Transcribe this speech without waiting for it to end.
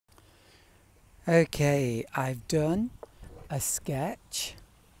Okay, I've done a sketch,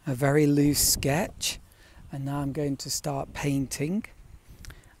 a very loose sketch, and now I'm going to start painting.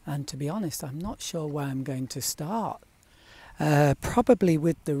 And to be honest, I'm not sure where I'm going to start. Probably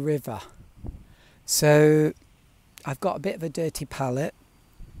with the river. So I've got a bit of a dirty palette.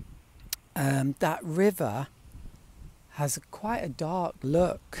 That river has quite a dark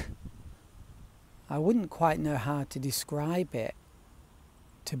look. I wouldn't quite know how to describe it,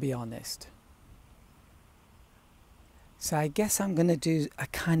 to be honest. So I guess I'm going to do a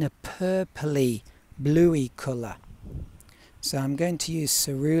kind of purpley, bluey colour. So I'm going to use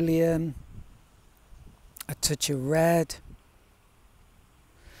cerulean, a touch of red,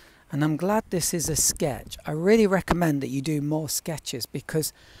 and I'm glad this is a sketch. I really recommend that you do more sketches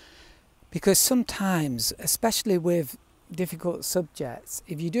because sometimes, especially with difficult subjects,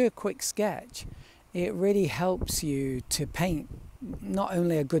 if you do a quick sketch, it really helps you to paint not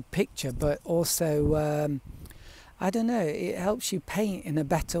only a good picture but also I don't know, it helps you paint in a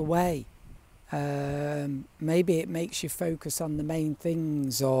better way. Maybe it makes you focus on the main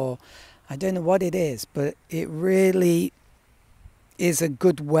things, or I don't know what it is, but it really is a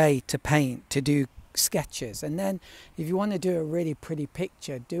good way to paint, to do sketches. And then if you want to do a really pretty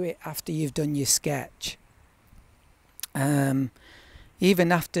picture, do it after you've done your sketch.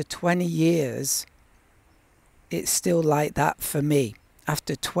 Even after 20 years, it's still like that for me,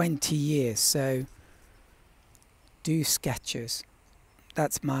 after 20 years. So do sketches.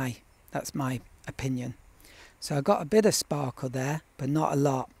 That's my opinion. So I got a bit of sparkle there, but not a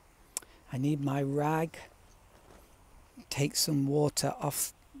lot. I need my rag. Take some water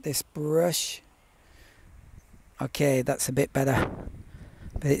off this brush. Okay, that's a bit better,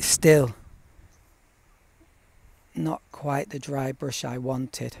 but it's still not quite the dry brush I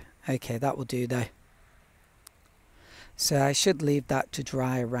wanted. Okay, that will do though. So I should leave that to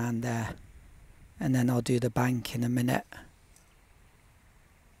dry around there, and then I'll do the bank in a minute.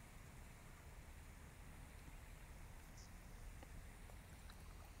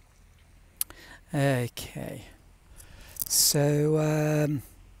 Okay, so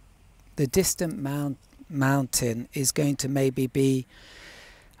the distant mountain is going to maybe be,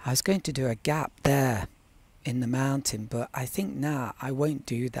 I was going to do a gap there in the mountain, but I think now I won't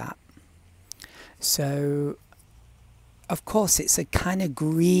do that. So of course it's a kind of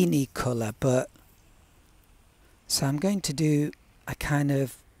greeny colour, but so I'm going to do a kind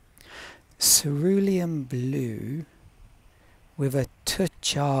of cerulean blue with a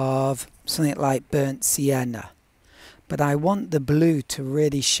touch of something like burnt sienna, but I want the blue to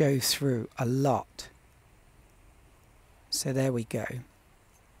really show through a lot. So there we go.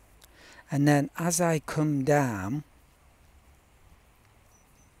 And then as I come down,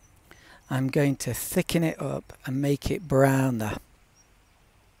 I'm going to thicken it up and make it browner.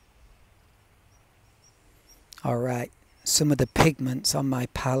 Alright, some of the pigments on my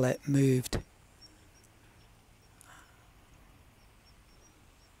palette moved.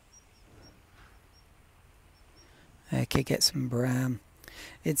 Okay, get some brown.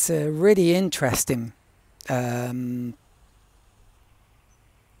 It's a really interesting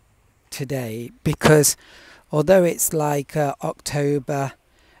today, because although it's like October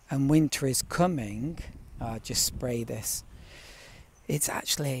and winter is coming, I'll just spray this. It's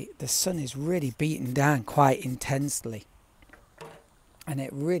actually, the sun is really beating down quite intensely, and it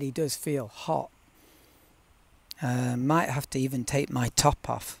really does feel hot. Might have to even take my top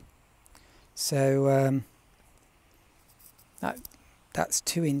off. So that's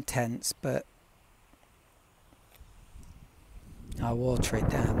too intense, but I'll water it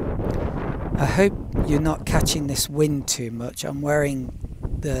down. I hope you're not catching this wind too much. I'm wearing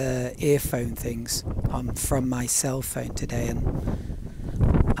the earphone things from my cell phone today,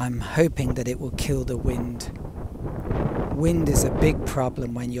 and I'm hoping that it will kill the wind. Wind is a big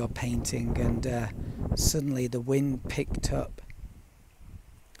problem when you're painting, and suddenly the wind picked up.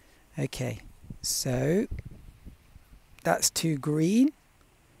 Okay, so that's too green,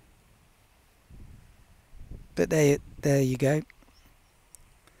 but there you go.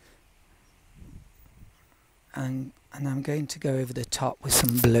 And I'm going to go over the top with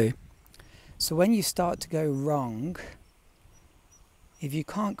some blue. So when you start to go wrong, if you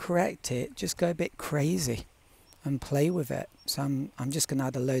can't correct it, just go a bit crazy and play with it. So I'm just going to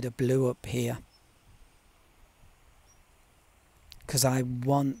add a load of blue up here, because I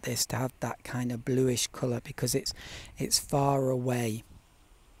want this to have that kind of bluish colour, because it's far away,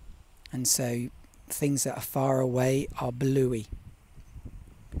 and so things that are far away are bluey.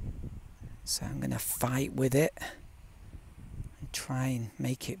 So I'm going to fight with it and try and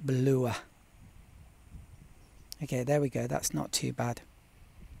make it bluer. Okay, there we go, that's not too bad.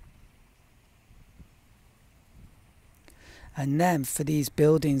 And then for these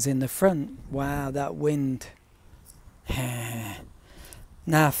buildings in the front, wow, that wind.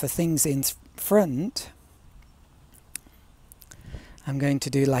 Now for things in front, I'm going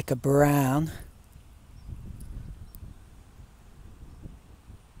to do like a brown.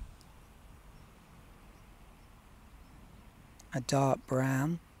 A dark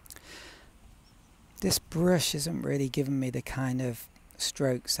brown. This brush isn't really giving me the kind of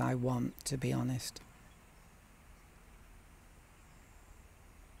strokes I want, to be honest.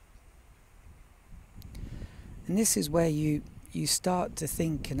 And this is where you start to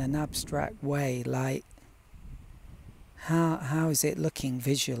think in an abstract way, like how is it looking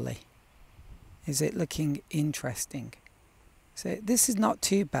visually? Is it looking interesting? So this is not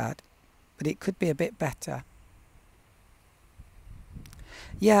too bad, but it could be a bit better.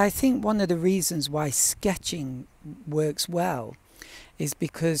 Yeah, I think one of the reasons why sketching works well is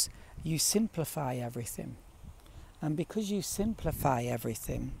because you simplify everything. And because you simplify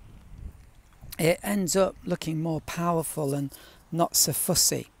everything, it ends up looking more powerful and not so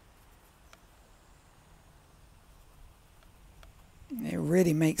fussy. It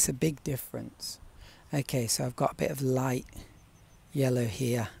really makes a big difference. Okay, so I've got a bit of light yellow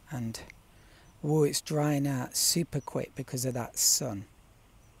here, and oh, it's drying out super quick because of that sun.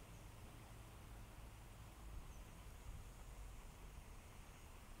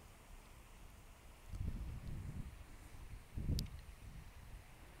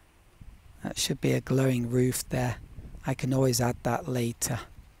 That should be a glowing roof there. I can always add that later.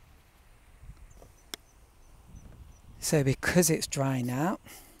 So because it's drying out,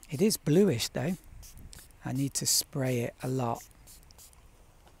 it is bluish though. I need to spray it a lot.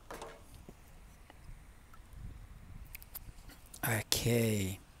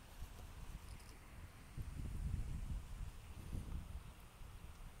 Okay.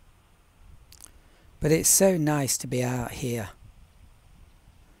 But it's so nice to be out here.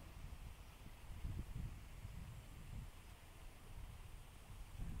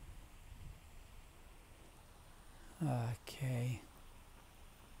 Okay.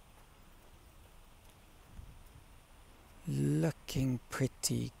 Looking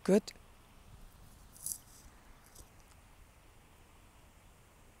pretty good.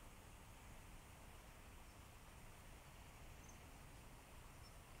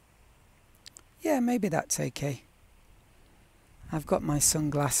 Yeah, maybe that's okay. I've got my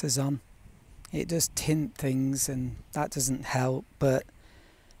sunglasses on. It does tint things and that doesn't help, but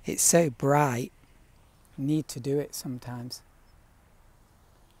it's so bright. You need to do it sometimes.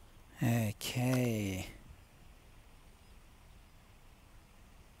 Okay.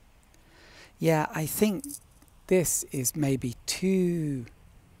 Yeah, I think this is maybe too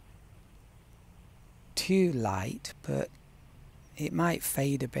light, but it might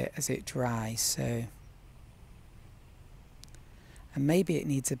fade a bit as it dries, so. And maybe it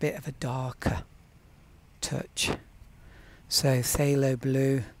needs a bit of a darker touch. So phthalo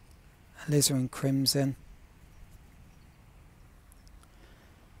blue, alizarin crimson.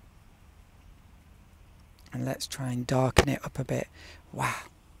 And let's try and darken it up a bit. Wow,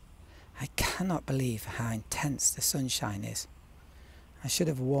 I cannot believe how intense the sunshine is. I should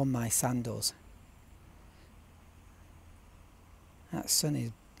have worn my sandals. That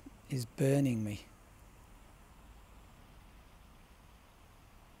sun is burning me.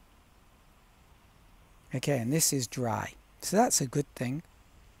 Okay, and this is dry, so that's a good thing.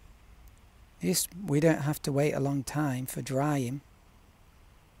 We don't have to wait a long time for drying.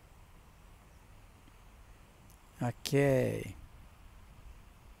 Okay.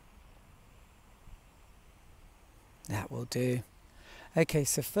 That will do. Okay,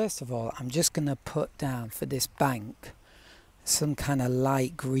 so first of all, I'm just going to put down for this bank some kind of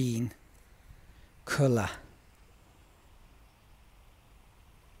light green colour.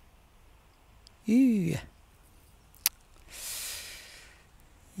 Ooh.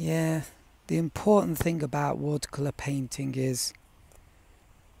 Yeah, the important thing about watercolour painting is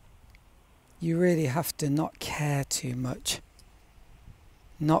you really have to not care too much,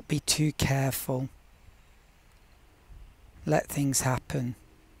 not be too careful, let things happen.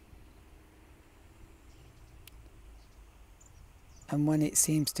 And when it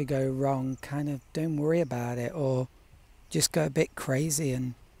seems to go wrong, kind of don't worry about it, or just go a bit crazy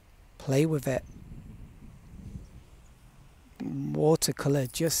and play with it. Watercolour,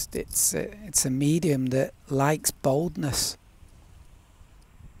 just it's a medium that likes boldness.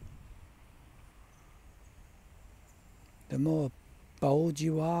 The more bold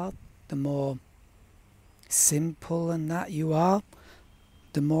you are, the more simple and that you are,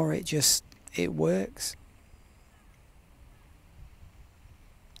 the more it works.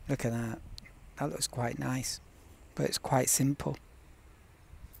 Look at that. That looks quite nice. but it's quite simple.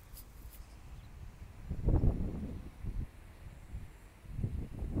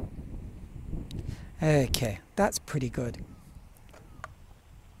 Okay, that's pretty good.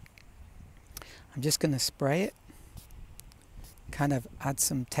 I'm just going to spray it, kind of add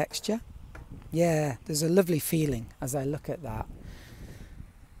some texture. Yeah, there's a lovely feeling as I look at that.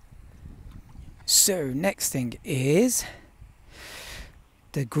 So next thing is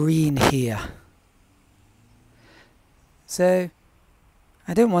the green here. So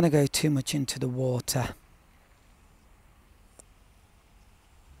I don't want to go too much into the water.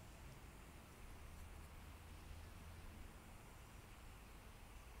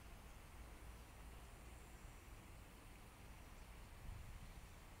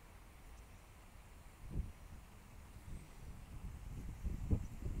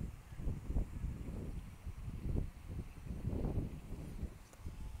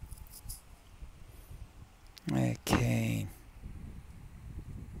 Okay.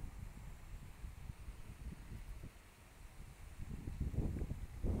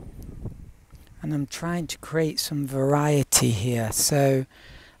 And I'm trying to create some variety here, so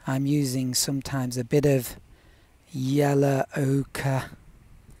I'm using sometimes a bit of yellow ochre,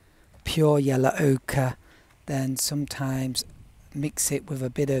 pure yellow ochre, then sometimes mix it with a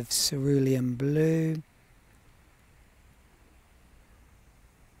bit of cerulean blue.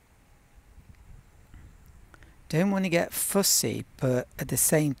 Don't want to get fussy, but at the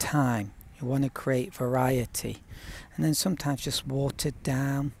same time you want to create variety, and then sometimes just watered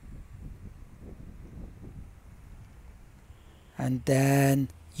down, and then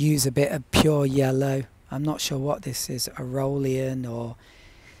use a bit of pure yellow. I'm not sure what this is, Aurolian, or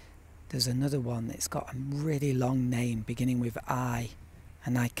there's another one that's got a really long name beginning with I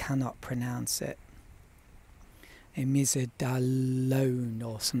and I cannot pronounce it. Imizidalone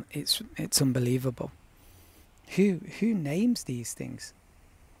or some, it's unbelievable. Who names these things?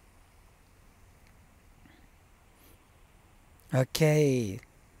 Okay,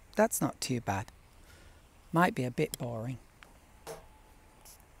 that's not too bad. Might be a bit boring.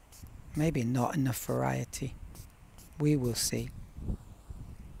 Maybe not enough variety. We will see.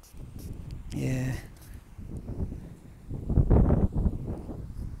 Yeah.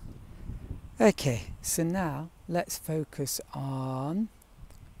 Okay, so now let's focus on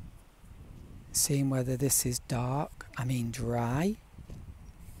seeing whether this is dry.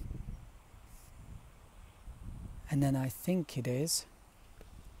 And then I think it is.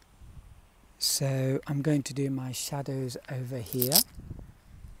 So I'm going to do my shadows over here.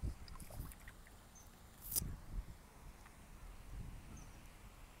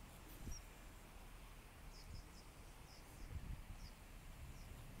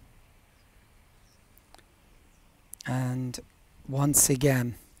 And once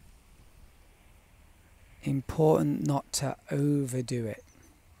again, important not to overdo it.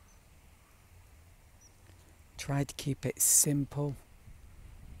 Try to keep it simple.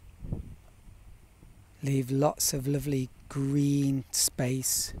 Leave lots of lovely green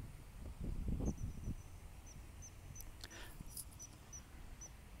space.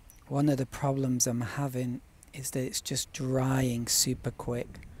 One of the problems I'm having is that it's just drying super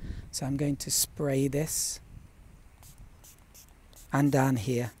quick. So I'm going to spray this and down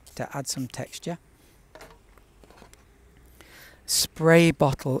here to add some texture. Spray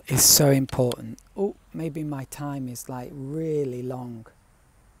bottle is so important. Oh, maybe my time is like really long.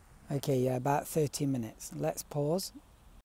 Okay, yeah, about 30 minutes. Let's pause